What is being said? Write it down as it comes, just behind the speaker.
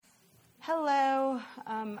Hello.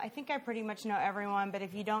 I think I pretty much know everyone, but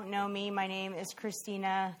if you don't know me, my name is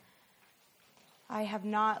Christina. I have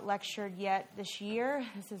not lectured yet this year.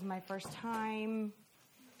 This is my first time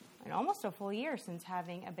in almost a full year since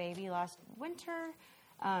having a baby last winter.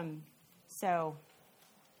 So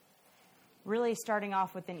really starting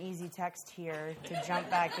off with an easy text here to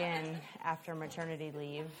jump back in after maternity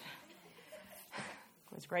leave.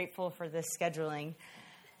 I was grateful for this scheduling.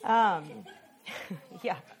 Yeah,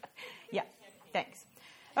 thanks.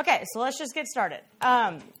 Okay, so let's just get started.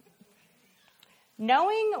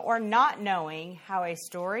 Knowing or not knowing how a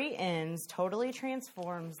story ends totally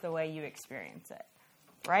transforms the way you experience it,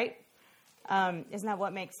 right? Isn't that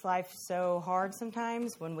what makes life so hard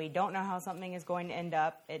sometimes? When we don't know how something is going to end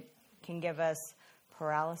up, it can give us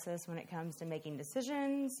paralysis when it comes to making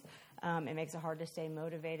decisions. It makes it hard to stay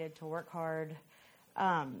motivated, to work hard.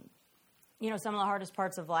 Some of the hardest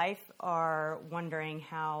parts of life are wondering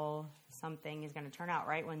how something is going to turn out,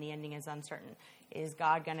 right? When the ending is uncertain. Is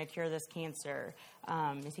God going to cure this cancer?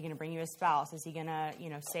 Is he going to bring you a spouse? Is he going to,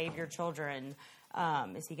 save your children?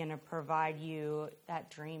 Is he going to provide you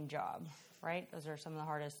that dream job, right? Those are some of the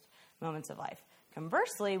hardest moments of life.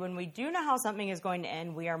 Conversely, when we do know how something is going to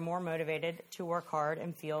end, we are more motivated to work hard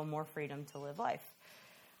and feel more freedom to live life.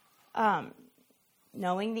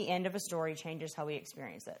 Knowing the end of a story changes how we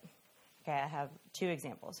experience it. Okay, I have two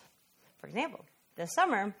examples. For example, this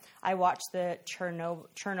summer, I watched the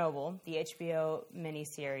Chernobyl, the HBO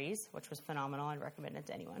miniseries, which was phenomenal. I'd recommend it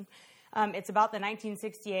to anyone. It's about the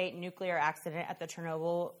 1968 nuclear accident at the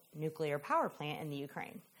Chernobyl nuclear power plant in the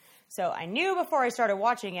Ukraine. So I knew before I started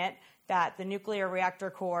watching it that the nuclear reactor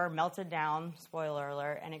core melted down, spoiler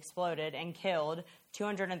alert, and exploded and killed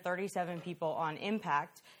 237 people on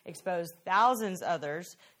impact, exposed thousands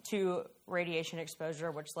others to radiation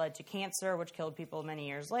exposure, which led to cancer, which killed people many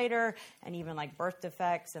years later, and even like birth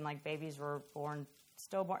defects and like babies were born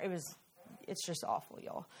stillborn. It's just awful,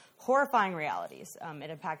 y'all. Horrifying realities. It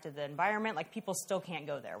impacted the environment. Like people still can't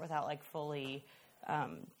go there without like fully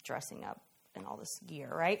dressing up in all this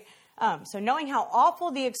gear, right? So knowing how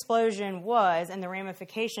awful the explosion was and the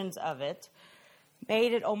ramifications of it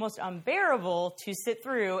made it almost unbearable to sit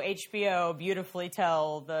through HBO beautifully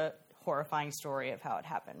tell the horrifying story of how it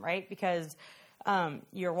happened, right? Because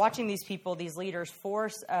you're watching these people, these leaders,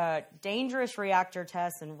 force dangerous reactor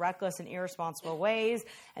tests in reckless and irresponsible ways,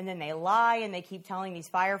 and then they lie and they keep telling these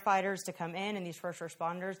firefighters to come in and these first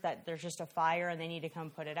responders that there's just a fire and they need to come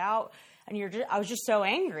put it out. And I was just so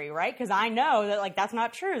angry, right? Because I know that like that's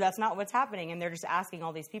not true, that's not what's happening, and they're just asking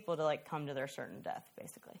all these people to like come to their certain death,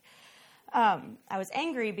 basically. I was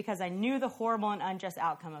angry because I knew the horrible and unjust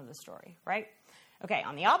outcome of the story, right? Okay,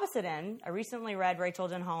 on the opposite end, I recently read Rachel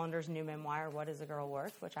Denhollander's new memoir, What is a Girl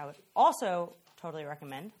Worth?, which I would also totally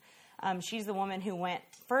recommend. She's the woman who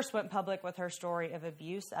first went public with her story of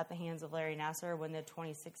abuse at the hands of Larry Nassar when the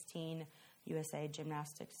 2016 USA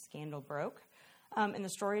Gymnastics scandal broke. And the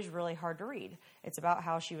story is really hard to read. It's about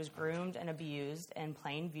how she was groomed and abused in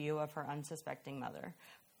plain view of her unsuspecting mother.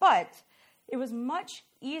 But it was much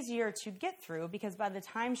easier to get through because by the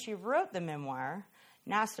time she wrote the memoir,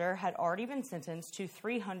 Nassar had already been sentenced to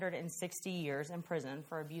 360 years in prison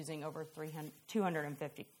for abusing over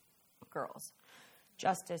 250 girls.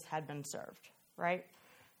 Justice had been served, right?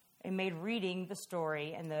 It made reading the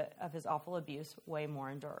story of his awful abuse way more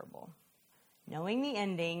endurable. Knowing the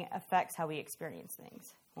ending affects how we experience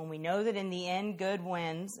things. When we know that in the end, good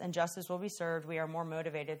wins and justice will be served, we are more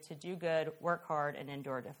motivated to do good, work hard, and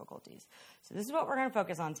endure difficulties. So this is what we're going to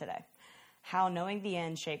focus on today. How knowing the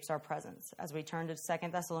end shapes our presence as we turn to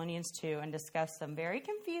 2 Thessalonians 2 and discuss some very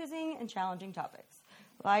confusing and challenging topics,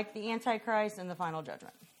 like the Antichrist and the final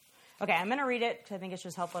judgment. Okay, I'm going to read it because I think it's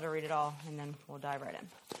just helpful to read it all, and then we'll dive right in.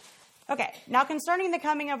 Okay, now concerning the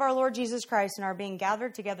coming of our Lord Jesus Christ and our being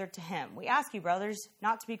gathered together to him, we ask you, brothers,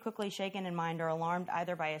 not to be quickly shaken in mind or alarmed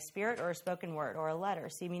either by a spirit or a spoken word or a letter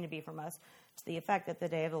seeming to be from us to the effect that the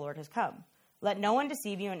day of the Lord has come. Let no one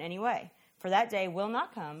deceive you in any way, for that day will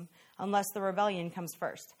not come unless the rebellion comes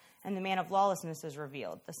first, and the man of lawlessness is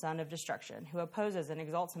revealed, the son of destruction, who opposes and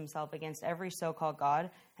exalts himself against every so-called God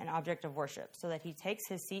and object of worship, so that he takes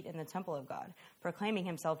his seat in the temple of God, proclaiming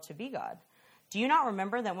himself to be God. Do you not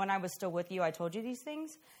remember that when I was still with you, I told you these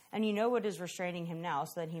things? And you know what is restraining him now,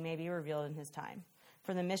 so that he may be revealed in his time.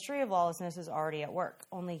 For the mystery of lawlessness is already at work.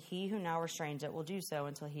 Only he who now restrains it will do so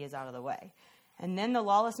until he is out of the way. And then the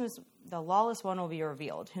lawless one will be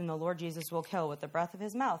revealed, whom the Lord Jesus will kill with the breath of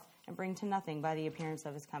his mouth and bring to nothing by the appearance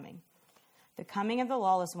of his coming. The coming of the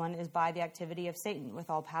lawless one is by the activity of Satan, with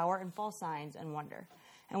all power and false signs and wonder,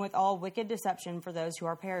 and with all wicked deception for those who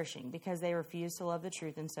are perishing, because they refuse to love the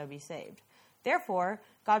truth and so be saved. Therefore,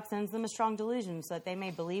 God sends them a strong delusion so that they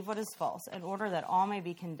may believe what is false, in order that all may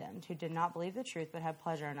be condemned who did not believe the truth but had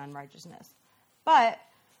pleasure in unrighteousness. But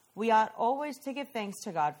we ought always to give thanks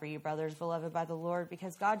to God for you, brothers, beloved by the Lord,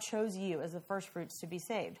 because God chose you as the firstfruits to be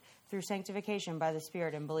saved, through sanctification by the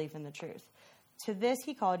Spirit and belief in the truth. To this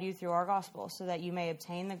he called you through our gospel, so that you may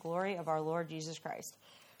obtain the glory of our Lord Jesus Christ.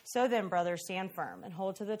 So then, brothers, stand firm and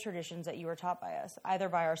hold to the traditions that you were taught by us, either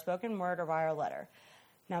by our spoken word or by our letter.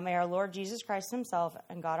 Now may our Lord Jesus Christ himself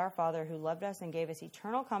and God our Father, who loved us and gave us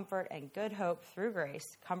eternal comfort and good hope through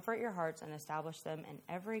grace, comfort your hearts and establish them in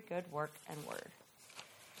every good work and word.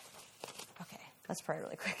 Okay, let's pray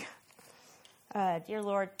really quick. Dear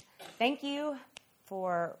Lord, thank you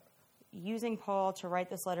for using Paul to write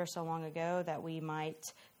this letter so long ago that we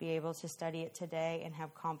might be able to study it today and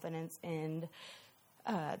have confidence in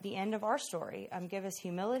the end of our story. Give us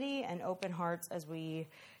humility and open hearts as we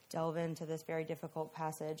delve into this very difficult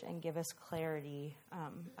passage, and give us clarity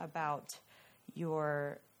about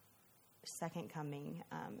your second coming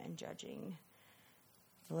and judging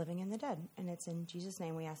the living and the dead. And it's in Jesus'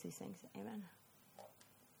 name we ask these things. Amen.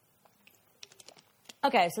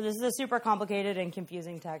 Okay, so this is a super complicated and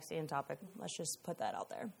confusing text and topic. Let's just put that out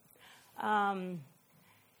there. I'm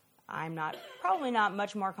probably not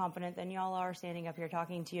much more confident than y'all are standing up here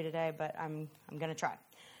talking to you today, but I'm going to try.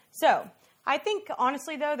 So I think,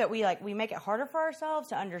 honestly, though, that we make it harder for ourselves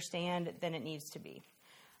to understand than it needs to be.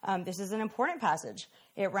 This is an important passage.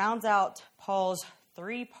 It rounds out Paul's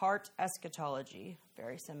 3-part eschatology,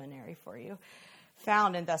 very seminary for you,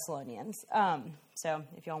 found in Thessalonians. So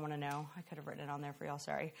if y'all want to know, I could have written it on there for y'all,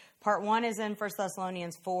 sorry. Part 1 is in 1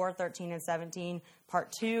 Thessalonians 4, 13 and 17.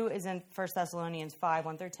 Part 2 is in 1 Thessalonians 5,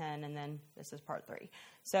 1 through 10, and then this is part 3.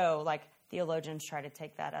 So, theologians try to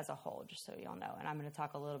take that as a whole, just so y'all know. And I'm going to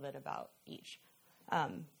talk a little bit about each.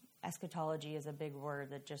 Eschatology is a big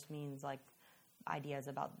word that just means, ideas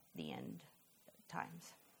about the end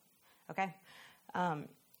times. Okay?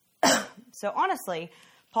 So, honestly,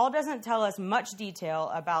 Paul doesn't tell us much detail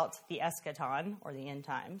about the eschaton, or the end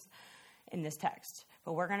times, in this text.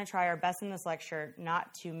 But we're going to try our best in this lecture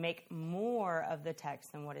not to make more of the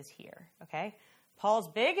text than what is here. Okay? Paul's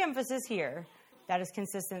big emphasis here, that is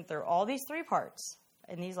consistent through all these 3 parts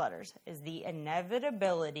in these letters, is the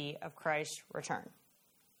inevitability of Christ's return.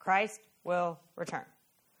 Christ will return.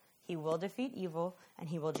 He will defeat evil, and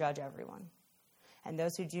he will judge everyone. And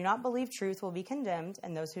those who do not believe truth will be condemned,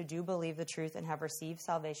 and those who do believe the truth and have received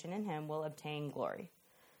salvation in him will obtain glory.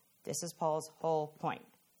 This is Paul's whole point.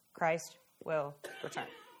 Christ will return.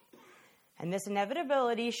 And this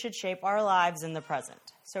inevitability should shape our lives in the present.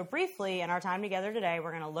 So briefly, in our time together today,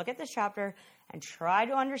 we're going to look at this chapter and try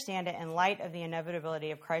to understand it in light of the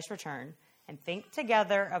inevitability of Christ's return, and think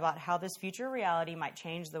together about how this future reality might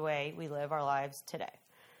change the way we live our lives today.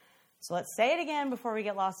 So let's say it again before we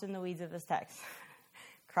get lost in the weeds of this text.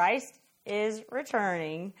 Christ is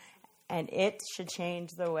returning, and it should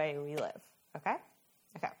change the way we live. Okay?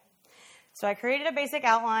 Okay. So I created a basic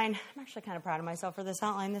outline. I'm actually kind of proud of myself for this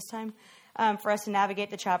outline this time, for us to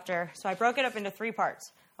navigate the chapter. So I broke it up into 3 parts: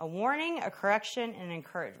 a warning, a correction, and an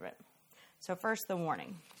encouragement. So first, the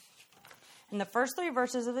warning. In the first 3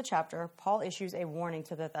 verses of the chapter, Paul issues a warning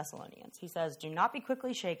to the Thessalonians. He says, "Do not be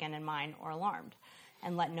quickly shaken in mind or alarmed,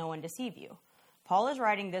 and let no one deceive you." Paul is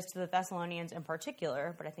writing this to the Thessalonians in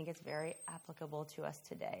particular, but I think it's very applicable to us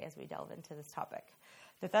today as we delve into this topic.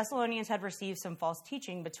 The Thessalonians had received some false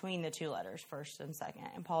teaching between the 2 letters, 1st and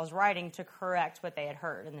 2nd, and Paul is writing to correct what they had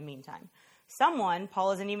heard in the meantime. Someone,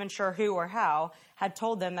 Paul isn't even sure who or how, had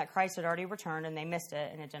told them that Christ had already returned, and they missed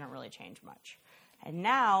it, and it didn't really change much. And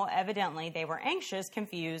now, evidently, they were anxious,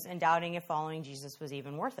 confused, and doubting if following Jesus was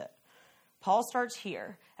even worth it. Paul starts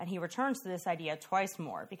here, and he returns to this idea twice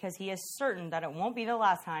more, because he is certain that it won't be the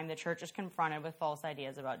last time the church is confronted with false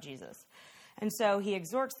ideas about Jesus. And so he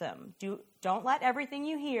exhorts them, don't let everything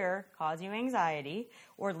you hear cause you anxiety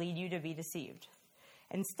or lead you to be deceived.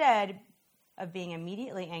 Instead of being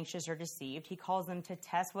immediately anxious or deceived, he calls them to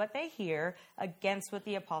test what they hear against what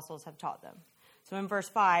the apostles have taught them. So in verse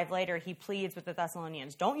 5, later, he pleads with the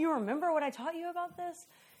Thessalonians, "Don't you remember what I taught you about this?"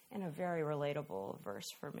 In a very relatable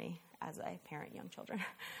verse for me as I parent young children.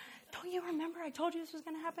 Don't you remember I told you this was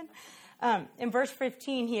going to happen? In verse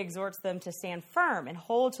 15, he exhorts them to stand firm and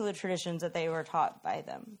hold to the traditions that they were taught by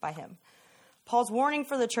him. Paul's warning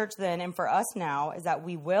for the church then and for us now is that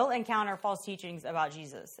we will encounter false teachings about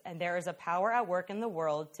Jesus, and there is a power at work in the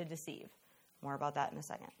world to deceive. More about that in a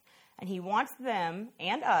second. And he wants them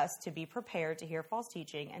and us to be prepared to hear false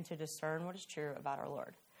teaching and to discern what is true about our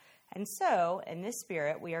Lord. And so, in this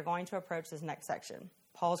spirit, we are going to approach this next section,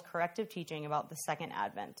 Paul's corrective teaching about the second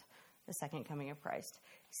advent, the second coming of Christ.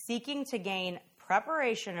 seeking to gain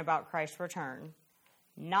preparation about Christ's return,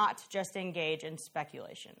 not just engage in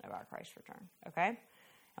speculation about Christ's return, okay?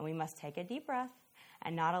 And we must take a deep breath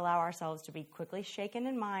and not allow ourselves to be quickly shaken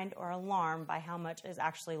in mind or alarmed by how much is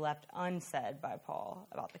actually left unsaid by Paul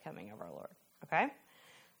about the coming of our Lord, okay?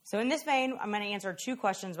 So in this vein, I'm going to answer 2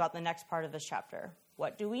 questions about the next part of this chapter.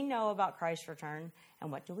 What do we know about Christ's return,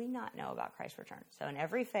 and what do we not know about Christ's return? So in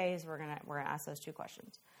every phase, we're going to ask those 2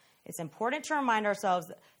 questions. It's important to remind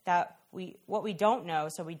ourselves that what we don't know,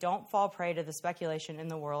 so we don't fall prey to the speculation in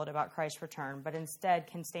the world about Christ's return, but instead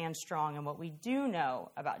can stand strong in what we do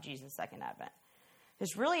know about Jesus' second advent.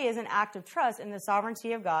 This really is an act of trust in the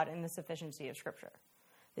sovereignty of God and the sufficiency of Scripture.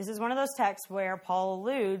 This is one of those texts where Paul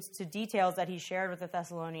alludes to details that he shared with the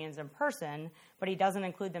Thessalonians in person, but he doesn't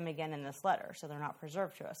include them again in this letter, so they're not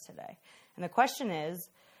preserved to us today. And the question is,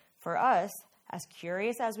 for us, as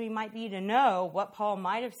curious as we might be to know what Paul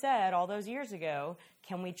might have said all those years ago,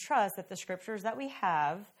 can we trust that the Scriptures that we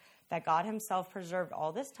have, that God himself preserved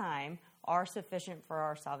all this time, are sufficient for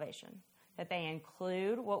our salvation? That they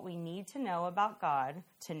include what we need to know about God,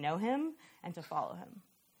 to know him, and to follow him.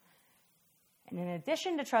 And in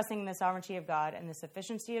addition to trusting in the sovereignty of God and the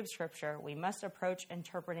sufficiency of Scripture, we must approach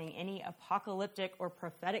interpreting any apocalyptic or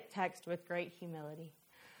prophetic text with great humility.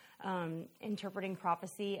 Interpreting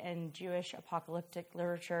prophecy in Jewish apocalyptic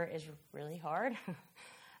literature is really hard.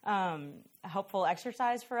 A helpful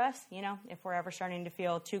exercise for us, if we're ever starting to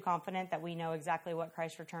feel too confident that we know exactly what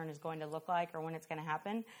Christ's return is going to look like or when it's going to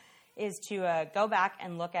happen, is to go back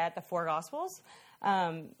and look at the 4 Gospels.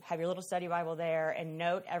 Have your little study Bible there and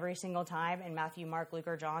note every single time in Matthew, Mark, Luke,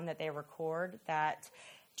 or John that they record that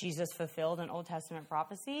Jesus fulfilled an Old Testament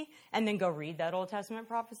prophecy, and then go read that Old Testament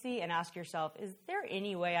prophecy and ask yourself, is there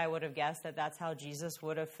any way I would have guessed that that's how Jesus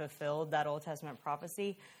would have fulfilled that Old Testament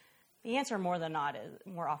prophecy? The answer more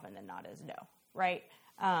often than not is no, right?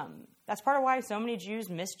 That's part of why so many Jews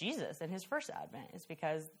miss Jesus in his first advent, is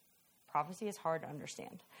because prophecy is hard to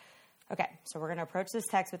understand. Okay, so we're going to approach this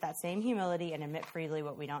text with that same humility and admit freely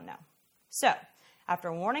what we don't know. So,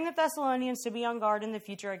 after warning the Thessalonians to be on guard in the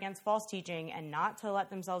future against false teaching and not to let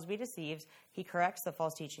themselves be deceived, he corrects the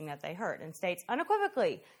false teaching that they heard and states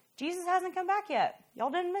unequivocally, Jesus hasn't come back yet.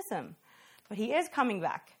 Y'all didn't miss him. But he is coming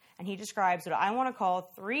back, and he describes what I want to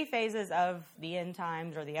call 3 phases of the end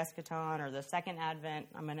times or the eschaton or the second advent.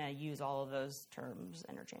 I'm going to use all of those terms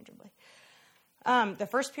interchangeably. The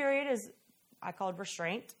first period I called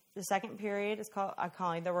restraint. The second period I'm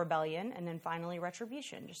calling the rebellion, and then finally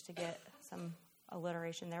retribution, just to get some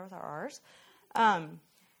alliteration there with our R's.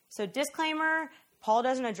 So disclaimer, Paul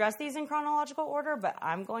doesn't address these in chronological order, but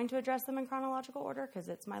I'm going to address them in chronological order because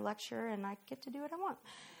it's my lecture and I get to do what I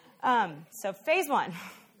want. So phase 1,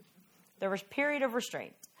 the period of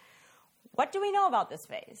restraint. What do we know about this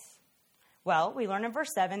phase? Well, we learn in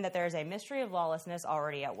verse 7 that there is a mystery of lawlessness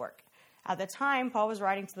already at work. At the time, Paul was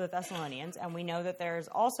writing to the Thessalonians, and we know that there is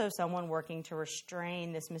also someone working to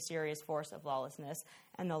restrain this mysterious force of lawlessness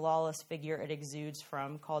and the lawless figure it exudes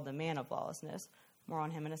from, called the man of lawlessness. More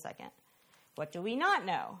on him in a second. What do we not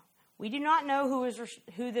know? We do not know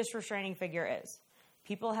who this restraining figure is.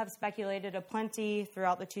 People have speculated aplenty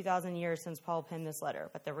throughout the 2,000 years since Paul penned this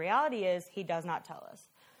letter, but the reality is he does not tell us.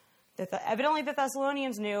 Evidently, the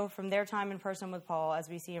Thessalonians knew from their time in person with Paul, as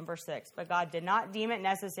we see in verse 6, but God did not deem it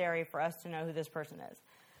necessary for us to know who this person is.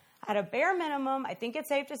 At a bare minimum, I think it's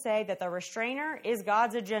safe to say that the restrainer is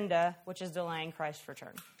God's agenda, which is delaying Christ's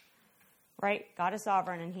return. Right? God is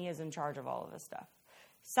sovereign, and he is in charge of all of this stuff.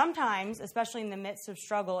 Sometimes, especially in the midst of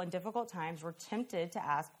struggle and difficult times, we're tempted to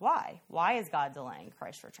ask why. Why is God delaying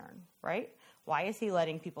Christ's return? Right? Why is he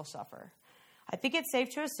letting people suffer? I think it's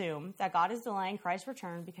safe to assume that God is delaying Christ's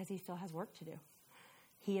return because he still has work to do.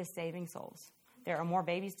 He is saving souls. There are more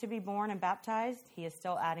babies to be born and baptized. He is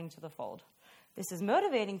still adding to the fold. This is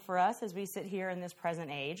motivating for us as we sit here in this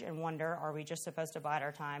present age and wonder, are we just supposed to bide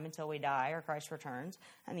our time until we die or Christ returns?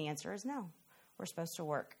 And the answer is no. We're supposed to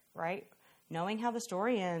work, right? Knowing how the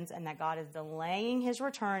story ends and that God is delaying his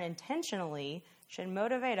return intentionally should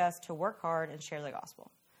motivate us to work hard and share the gospel.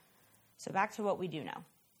 So back to what we do know.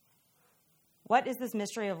 What is this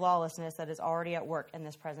mystery of lawlessness that is already at work in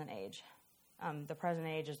this present age? The present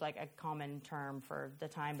age is like a common term for the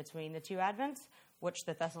time between the 2 Advents, which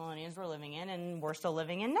the Thessalonians were living in and we're still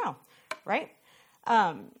living in now, right?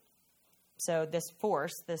 So this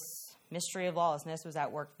force, this mystery of lawlessness was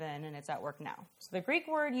at work then and it's at work now. So the Greek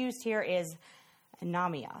word used here is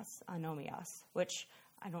anomios, which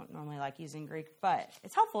I don't normally like using Greek, but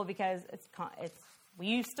it's helpful because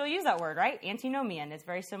we still use that word, right? Antinomian. It's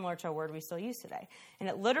very similar to a word we still use today. And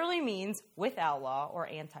it literally means without law or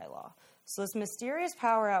anti-law. So this mysterious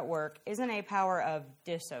power at work isn't a power of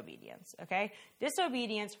disobedience, okay?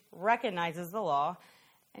 Disobedience recognizes the law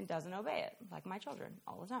and doesn't obey it, like my children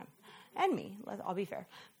all the time. And me, I'll be fair.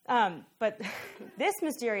 But this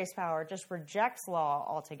mysterious power just rejects law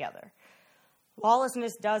altogether.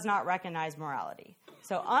 Lawlessness does not recognize morality.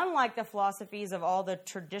 So unlike the philosophies of all the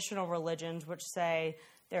traditional religions, which say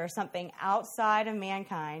there is something outside of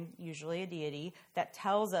mankind, usually a deity, that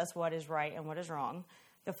tells us what is right and what is wrong,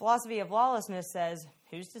 the philosophy of lawlessness says,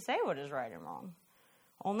 who's to say what is right and wrong?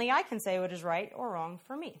 Only I can say what is right or wrong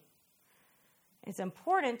for me. It's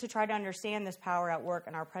important to try to understand this power at work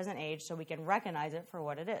in our present age so we can recognize it for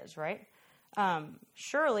what it is, right?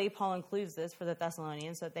 Surely Paul includes this for the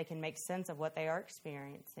Thessalonians so that they can make sense of what they are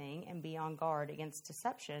experiencing and be on guard against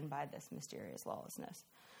deception by this mysterious lawlessness.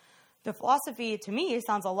 The philosophy, to me,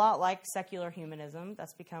 sounds a lot like secular humanism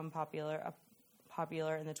that's become popular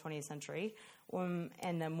in the 20th century,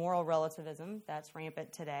 and the moral relativism that's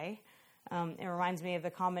rampant today. It reminds me of the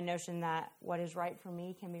common notion that what is right for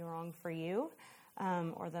me can be wrong for you,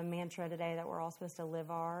 or the mantra today that we're all supposed to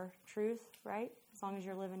live our truth, right? As long as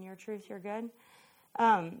you're living your truth, you're good.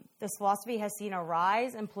 This philosophy has seen a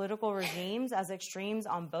rise in political regimes as extremes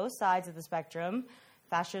on both sides of the spectrum,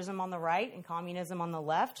 fascism on the right and communism on the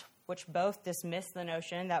left, which both dismiss the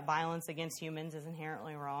notion that violence against humans is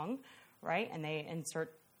inherently wrong, right? And they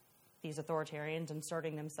insert these authoritarians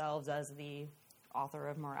inserting themselves as the author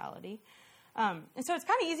of morality. And so it's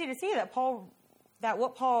kind of easy to see that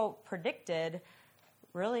what Paul predicted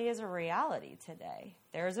really is a reality today.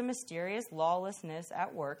 There is a mysterious lawlessness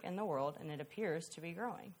at work in the world, and it appears to be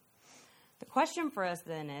growing. The question for us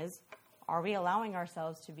then is, are we allowing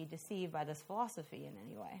ourselves to be deceived by this philosophy in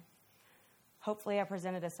any way? Hopefully I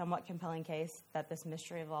presented a somewhat compelling case that this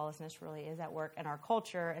mystery of lawlessness really is at work in our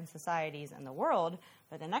culture and societies and the world,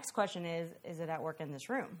 but the next question is it at work in this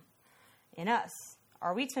room? In us?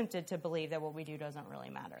 Are we tempted to believe that what we do doesn't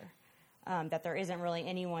really matter? That there isn't really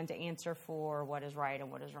anyone to answer for what is right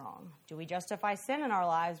and what is wrong? Do we justify sin in our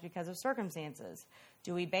lives because of circumstances?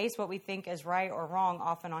 Do we base what we think is right or wrong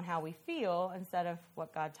often on how we feel instead of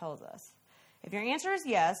what God tells us? If your answer is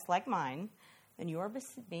yes, like mine, then you are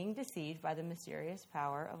being deceived by the mysterious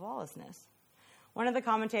power of lawlessness. One of the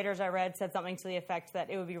commentators I read said something to the effect that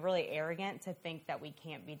it would be really arrogant to think that we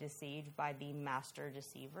can't be deceived by the master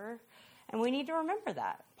deceiver. And we need to remember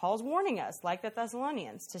that. Paul's warning us, like the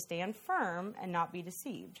Thessalonians, to stand firm and not be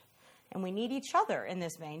deceived. And we need each other in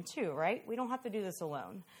this vein too, right? We don't have to do this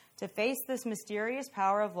alone. To face this mysterious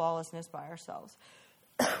power of lawlessness by ourselves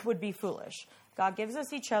would be foolish. God gives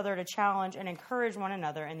us each other to challenge and encourage one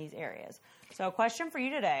another in these areas. So a question for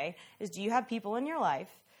you today is, do you have people in your life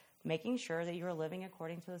making sure that you are living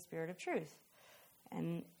according to the Spirit of truth?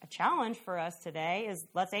 And a challenge for us today is,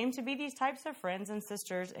 let's aim to be these types of friends and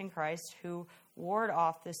sisters in Christ who ward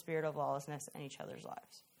off the spirit of lawlessness in each other's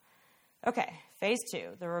lives. Okay, phase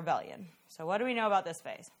 2, the rebellion. So what do we know about this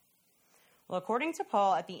phase? Well, according to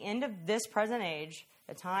Paul, at the end of this present age,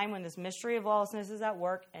 the time when this mystery of lawlessness is at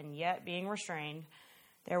work and yet being restrained,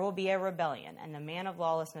 there will be a rebellion, and the man of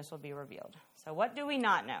lawlessness will be revealed. So what do we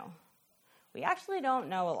not know? We actually don't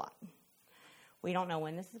know a lot. We don't know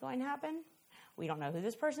when this is going to happen. We don't know who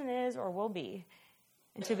this person is or will be.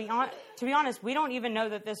 And to be honest, we don't even know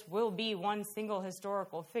that this will be one single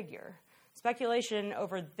historical figure. Speculation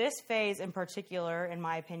over this phase in particular, in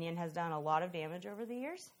my opinion, has done a lot of damage over the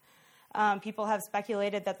years. People have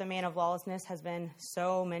speculated that the man of lawlessness has been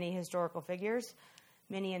so many historical figures.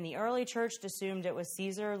 Many in the early church assumed it was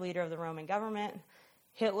Caesar, leader of the Roman government.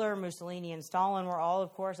 Hitler, Mussolini, and Stalin were all,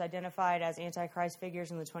 of course, identified as Antichrist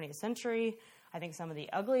figures in the 20th century. I think some of the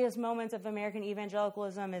ugliest moments of American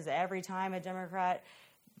evangelicalism is every time a Democrat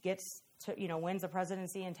wins the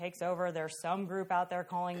presidency and takes over, there's some group out there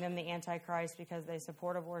calling them the Antichrist because they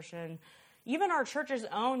support abortion. Even our church's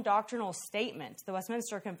own doctrinal statement, the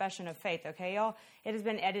Westminster Confession of Faith, okay, y'all? It has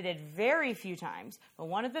been edited very few times, but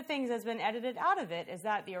one of the things that's been edited out of it is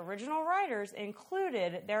that the original writers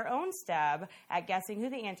included their own stab at guessing who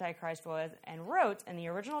the Antichrist was and wrote in the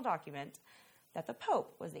original document that the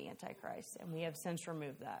Pope was the Antichrist, and we have since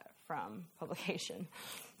removed that from publication.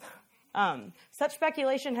 Such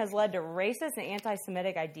speculation has led to racist and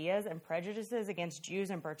anti-Semitic ideas and prejudices against Jews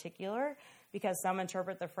in particular, because some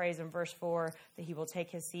interpret the phrase in verse 4 that he will take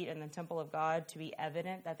his seat in the temple of God to be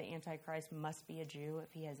evident that the Antichrist must be a Jew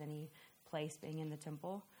if he has any place being in the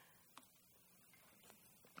temple.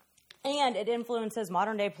 And it influences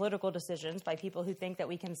modern-day political decisions by people who think that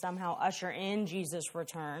we can somehow usher in Jesus'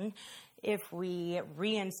 return if we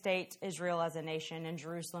reinstate Israel as a nation and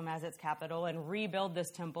Jerusalem as its capital and rebuild this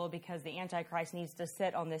temple because the Antichrist needs to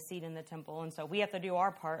sit on this seat in the temple. And so we have to do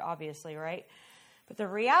our part, obviously, right? But the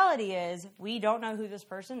reality is we don't know who this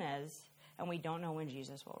person is, and we don't know when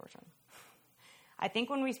Jesus will return. I think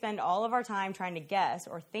when we spend all of our time trying to guess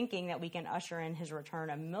or thinking that we can usher in his return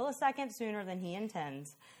a millisecond sooner than he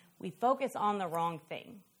intends, we focus on the wrong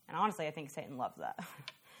thing. And honestly, I think Satan loves that.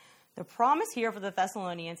 The promise here for the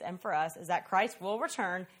Thessalonians and for us is that Christ will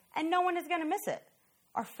return and no one is going to miss it.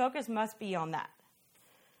 Our focus must be on that.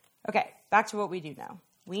 Okay, back to what we do know.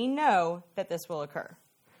 We know that this will occur.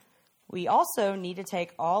 We also need to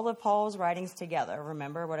take all of Paul's writings together,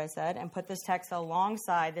 remember what I said, and put this text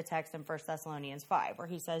alongside the text in 1 Thessalonians 5, where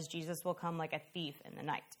he says Jesus will come like a thief in the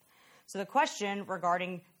night. So the question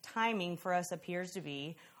regarding timing for us appears to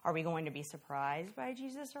be, are we going to be surprised by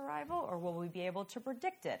Jesus' arrival, or will we be able to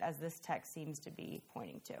predict it, as this text seems to be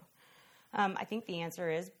pointing to? I think the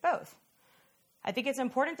answer is both. I think it's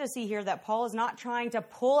important to see here that Paul is not trying to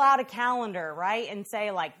pull out a calendar, right, and say,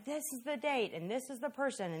 like, this is the date, and this is the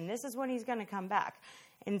person, and this is when he's going to come back.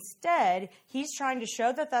 Instead, he's trying to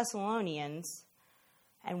show the Thessalonians,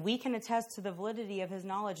 and we can attest to the validity of his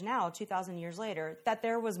knowledge now, 2,000 years later, that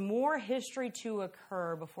there was more history to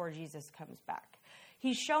occur before Jesus comes back.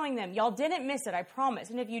 He's showing them, y'all didn't miss it, I promise.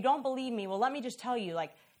 And if you don't believe me, well, let me just tell you,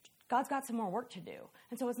 like, God's got some more work to do.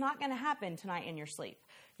 And so it's not going to happen tonight in your sleep.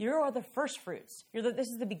 You are the first fruits. This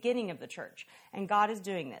is the beginning of the church. And God is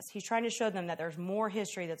doing this. He's trying to show them that there's more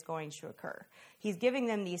history that's going to occur. He's giving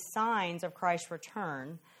them these signs of Christ's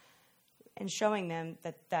return and showing them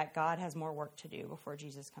that God has more work to do before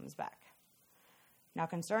Jesus comes back. Now,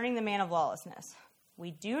 concerning the man of lawlessness,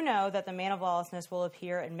 we do know that the man of lawlessness will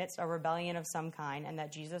appear amidst a rebellion of some kind and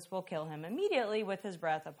that Jesus will kill him immediately with his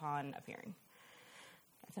breath upon appearing.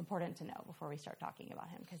 That's important to know before we start talking about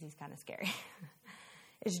him because he's kind of scary.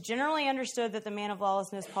 It's generally understood that the man of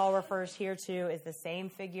lawlessness Paul refers here to is the same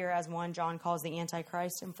figure as one John calls the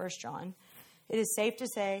Antichrist in 1 John. It is safe to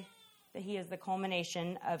say that he is the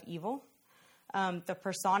culmination of evil, the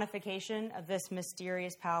personification of this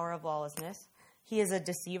mysterious power of lawlessness. He is a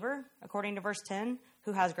deceiver, according to verse 10,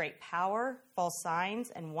 who has great power, false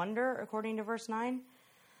signs, and wonder, according to verse 9.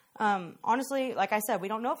 Honestly, like I said, we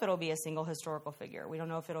don't know if it'll be a single historical figure. We don't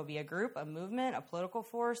know if it'll be a group, a movement, a political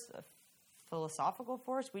force, a philosophical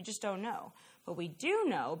force. We just don't know. But we do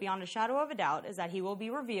know, beyond a shadow of a doubt, is that he will be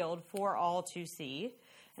revealed for all to see.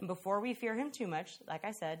 And before we fear him too much, like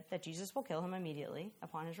I said, that Jesus will kill him immediately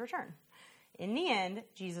upon his return. In the end,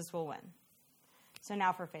 Jesus will win. So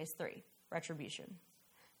now for phase 3, retribution.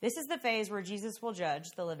 This is the phase where Jesus will judge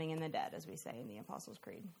the living and the dead, as we say in the Apostles'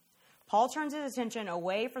 Creed. Paul turns his attention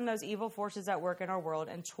away from those evil forces at work in our world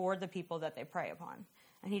and toward the people that they prey upon.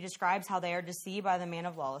 And he describes how they are deceived by the man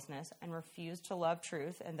of lawlessness and refuse to love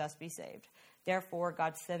truth and thus be saved. Therefore,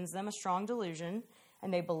 God sends them a strong delusion,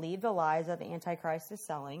 and they believe the lies that the Antichrist is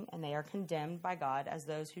selling, and they are condemned by God as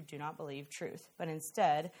those who do not believe truth, but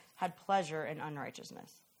instead had pleasure in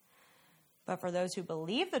unrighteousness. But for those who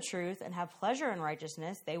believe the truth and have pleasure in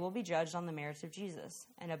righteousness, they will be judged on the merits of Jesus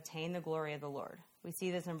and obtain the glory of the Lord. We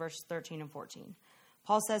see this in verses 13 and 14.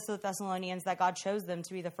 Paul says to the Thessalonians that God chose them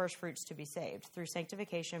to be the first fruits to be saved through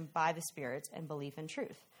sanctification by the Spirit and belief in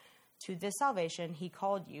truth. To this salvation he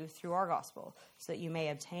called you through our gospel, so that you may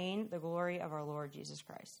obtain the glory of our Lord Jesus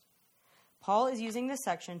Christ. Paul is using this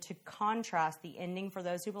section to contrast the ending for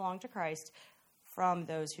those who belong to Christ from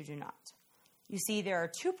those who do not. You see, there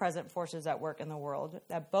are two present forces at work in the world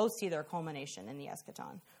that both see their culmination in the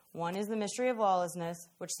eschaton. One is the mystery of lawlessness,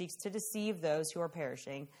 which seeks to deceive those who are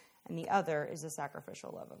perishing, and the other is the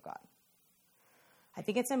sacrificial love of God. I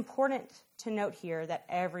think it's important to note here that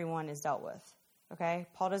everyone is dealt with. Okay?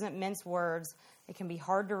 Paul doesn't mince words. It can be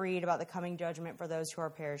hard to read about the coming judgment for those who are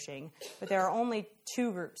perishing, but there are only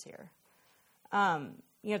two groups here.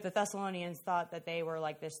 The Thessalonians thought that they were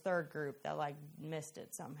like this third group that like missed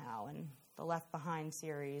it somehow, and the Left Behind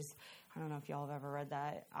series. I don't know if y'all have ever read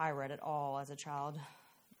that. I read it all as a child,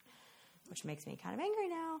 which makes me kind of angry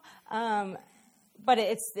now. But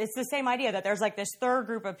it's the same idea that there's like this third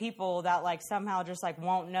group of people that like somehow just like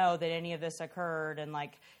won't know that any of this occurred. And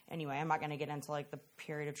like, anyway, I'm not going to get into like the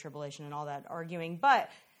period of tribulation and all that arguing, but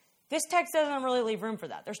this text doesn't really leave room for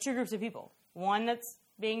that. There's two groups of people. One that's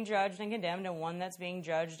being judged and condemned, and one that's being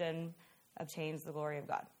judged and obtains the glory of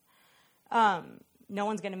God. No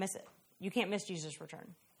one's going to miss it. You can't miss Jesus'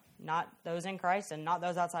 return. Not those in Christ and not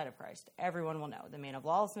those outside of Christ. Everyone will know. The man of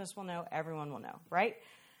lawlessness will know. Everyone will know, right?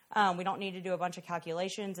 We don't need to do a bunch of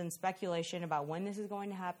calculations and speculation about when this is going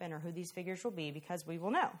to happen or who these figures will be, because we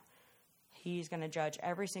will know. He's going to judge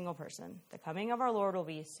every single person. The coming of our Lord will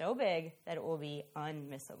be so big that it will be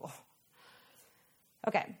unmissable.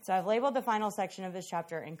 Okay, so I've labeled the final section of this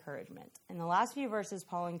chapter encouragement. In the last few verses,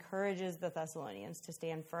 Paul encourages the Thessalonians to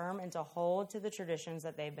stand firm and to hold to the traditions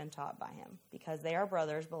that they've been taught by him, because they are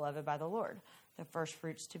brothers beloved by the Lord, the first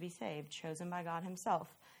fruits to be saved, chosen by God himself,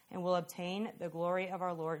 and will obtain the glory of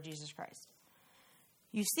our Lord Jesus Christ.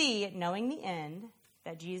 You see, knowing the end,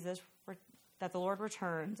 that the Lord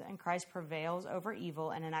returns and Christ prevails over evil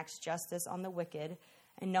and enacts justice on the wicked,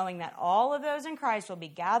 and knowing that all of those in Christ will be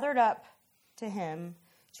gathered up to him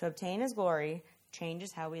to obtain his glory,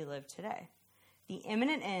 changes how we live today. The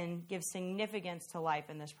imminent end gives significance to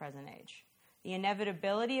life in this present age. The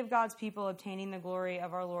inevitability of God's people obtaining the glory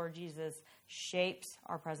of our Lord Jesus shapes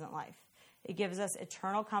our present life. It gives us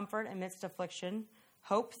eternal comfort amidst affliction,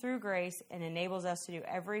 hope through grace, and enables us to do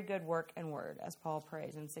every good work and word, as Paul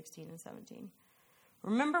prays in 16 and 17.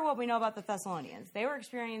 Remember what we know about the Thessalonians. They were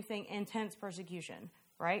experiencing intense persecution,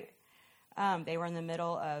 right? They were in the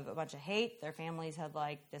middle of a bunch of hate. Their families had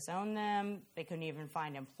disowned them. They couldn't even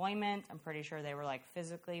find employment. I'm pretty sure they were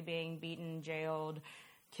physically being beaten, jailed,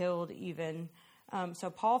 killed even. So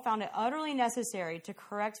Paul found it utterly necessary to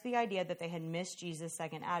correct the idea that they had missed Jesus'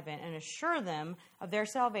 second advent and assure them of their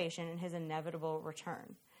salvation and his inevitable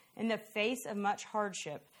return. In the face of much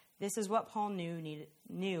hardship, this is what Paul knew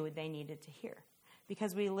they needed to hear,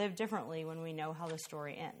 because we live differently when we know how the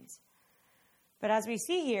story ends. But as we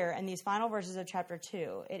see here in these final verses of chapter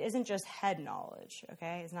 2, it isn't just head knowledge,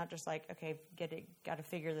 okay? It's not just got to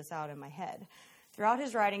figure this out in my head. Throughout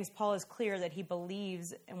his writings, Paul is clear that he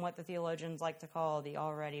believes in what the theologians like to call the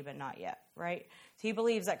already but not yet, right? So he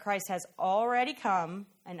believes that Christ has already come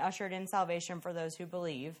and ushered in salvation for those who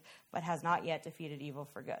believe, but has not yet defeated evil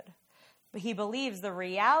for good. But he believes the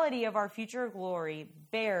reality of our future glory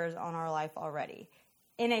bears on our life already,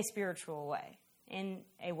 in a spiritual way, in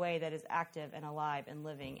a way that is active and alive and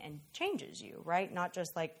living and changes you, right? Not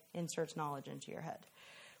just inserts knowledge into your head.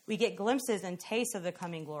 We get glimpses and tastes of the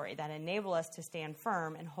coming glory that enable us to stand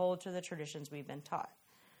firm and hold to the traditions we've been taught.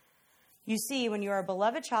 You see, when you are a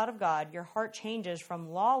beloved child of God, your heart changes from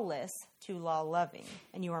lawless to law-loving,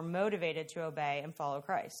 and you are motivated to obey and follow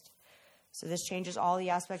Christ. So this changes all the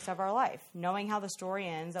aspects of our life. Knowing how the story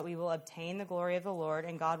ends, that we will obtain the glory of the Lord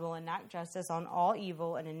and God will enact justice on all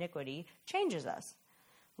evil and iniquity, changes us.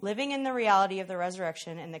 Living in the reality of the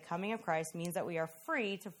resurrection and the coming of Christ means that we are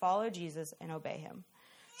free to follow Jesus and obey him.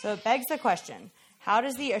 So it begs the question, how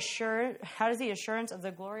does the assurance of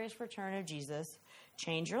the glorious return of Jesus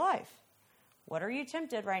change your life? What are you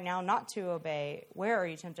tempted right now not to obey? Where are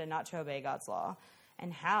you tempted not to obey God's law?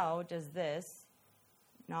 And how does this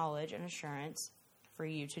knowledge and assurance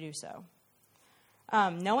free you to do so?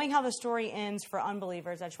 Knowing how the story ends for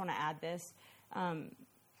unbelievers, I just want to add this.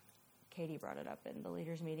 Katie brought it up in the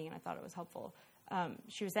leaders meeting, and I thought it was helpful.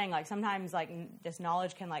 She was saying sometimes this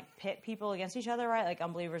knowledge can pit people against each other, right?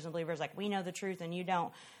 Unbelievers and believers, we know the truth and you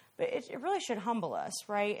don't. But it really should humble us,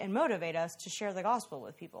 right? And motivate us to share the gospel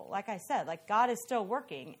with people. Like I said, God is still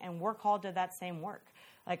working, and we're called to that same work.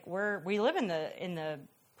 We live in the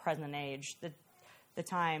present age, the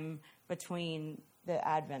time between the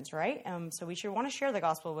advents, right? So we should want to share the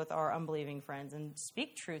gospel with our unbelieving friends and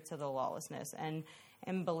speak truth to the lawlessness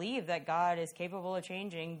and believe that God is capable of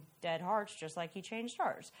changing dead hearts just like he changed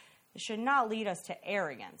ours. It should not lead us to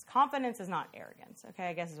arrogance. Confidence is not arrogance, okay?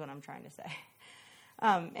 I guess is what I'm trying to say.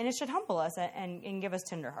 And it should humble us and give us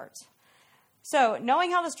tender hearts. So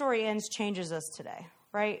knowing how the story ends changes us today,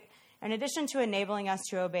 right? In addition to enabling us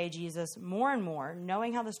to obey Jesus more and more,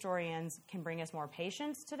 knowing how the story ends can bring us more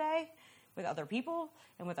patience today with other people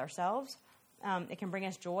and with ourselves. It can bring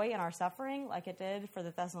us joy in our suffering like it did for the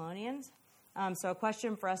Thessalonians. So a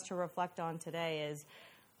question for us to reflect on today is,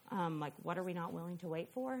 what are we not willing to wait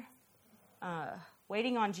for?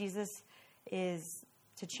 Waiting on Jesus is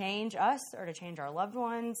to change us or to change our loved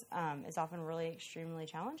ones is often really extremely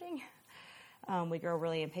challenging. We grow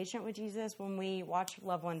really impatient with Jesus when we watch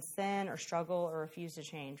loved ones sin or struggle or refuse to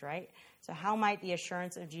change, right? So how might the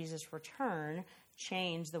assurance of Jesus' return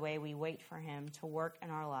change the way we wait for him to work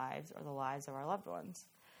in our lives or the lives of our loved ones?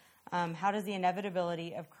 How does the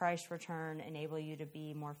inevitability of Christ's return enable you to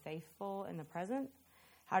be more faithful in the present?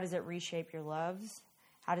 How does it reshape your loves?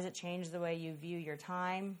 How does it change the way you view your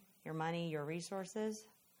time, your money, your resources?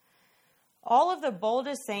 All of the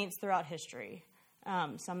boldest saints throughout history,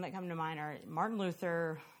 some that come to mind are Martin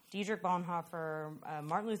Luther, Dietrich Bonhoeffer,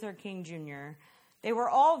 Martin Luther King Jr. They were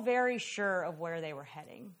all very sure of where they were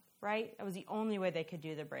heading. right? That was the only way they could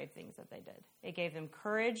do the brave things that they did. It gave them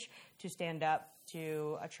courage to stand up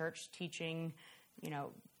to a church teaching,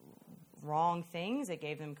 wrong things. It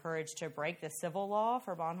gave them courage to break the civil law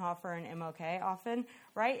for Bonhoeffer and MLK often,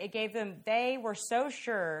 right? They were so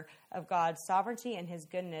sure of God's sovereignty and his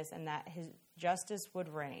goodness and that his justice would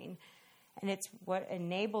reign. And it's what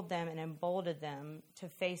enabled them and emboldened them to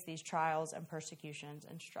face these trials and persecutions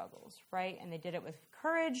and struggles, right? And they did it with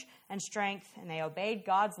courage and strength, and they obeyed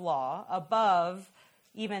God's law above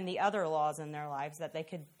even the other laws in their lives that they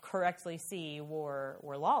could correctly see were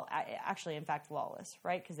actually, in fact, lawless,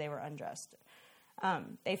 right? Because they were unjust.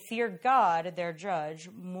 They feared God, their judge,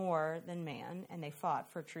 more than man, and they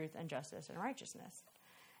fought for truth and justice and righteousness.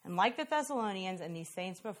 And like the Thessalonians and these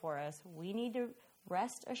saints before us, we need to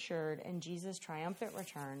rest assured in Jesus' triumphant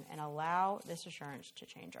return and allow this assurance to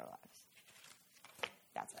change our lives.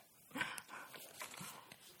 That's it.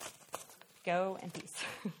 Go in peace.